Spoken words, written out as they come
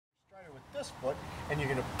this foot, and you're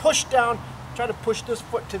gonna push down, try to push this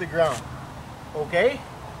foot to the ground. Okay?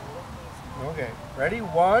 Okay, ready?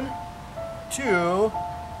 1, 2,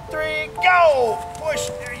 3, go! Push,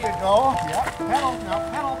 there you go. Yep, pedal, now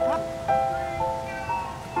pedal, pedal.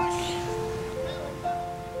 Push,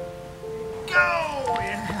 go!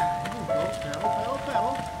 Yeah, there you go, pedal, pedal,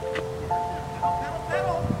 pedal. Pedal,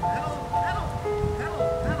 pedal, pedal, pedal, pedal,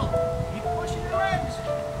 pedal. Keep pushing your legs.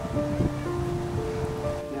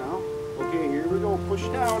 Now, okay, here we go, push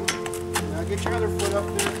down. Now get your other foot up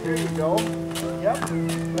there, there you go. Yep,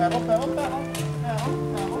 pedal, pedal, pedal, pedal,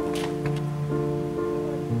 pedal.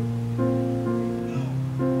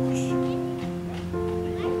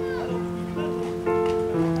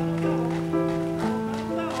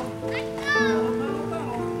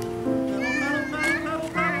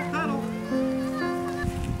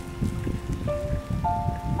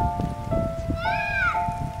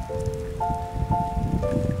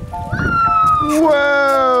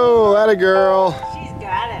 Whoa, that a girl. She's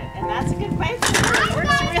got it, and that's a good bicycle. It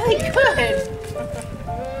works really good.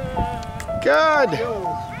 Good. Daddy,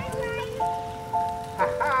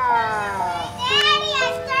 I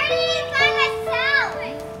started it by myself.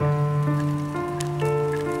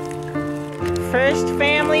 First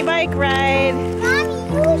family bike ride. Mommy,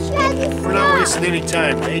 you should. We're not wasting any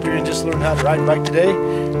time. Adrian just learned how to ride a bike today,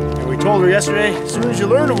 and we told her yesterday, as soon as you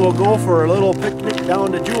learn it, we'll go for a little picnic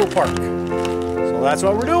down to Jewel Park. So that's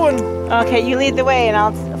what we're doing. Okay, you lead the way, and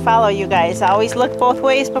I'll follow you guys. Always look both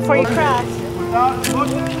ways before you cross. Without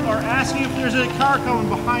looking or asking if there's a car coming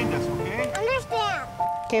behind us, okay? Understand.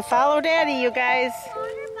 Okay, follow Daddy, you guys.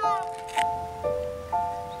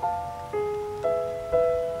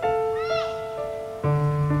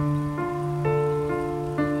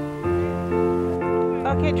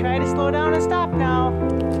 Okay, try to slow down and stop now.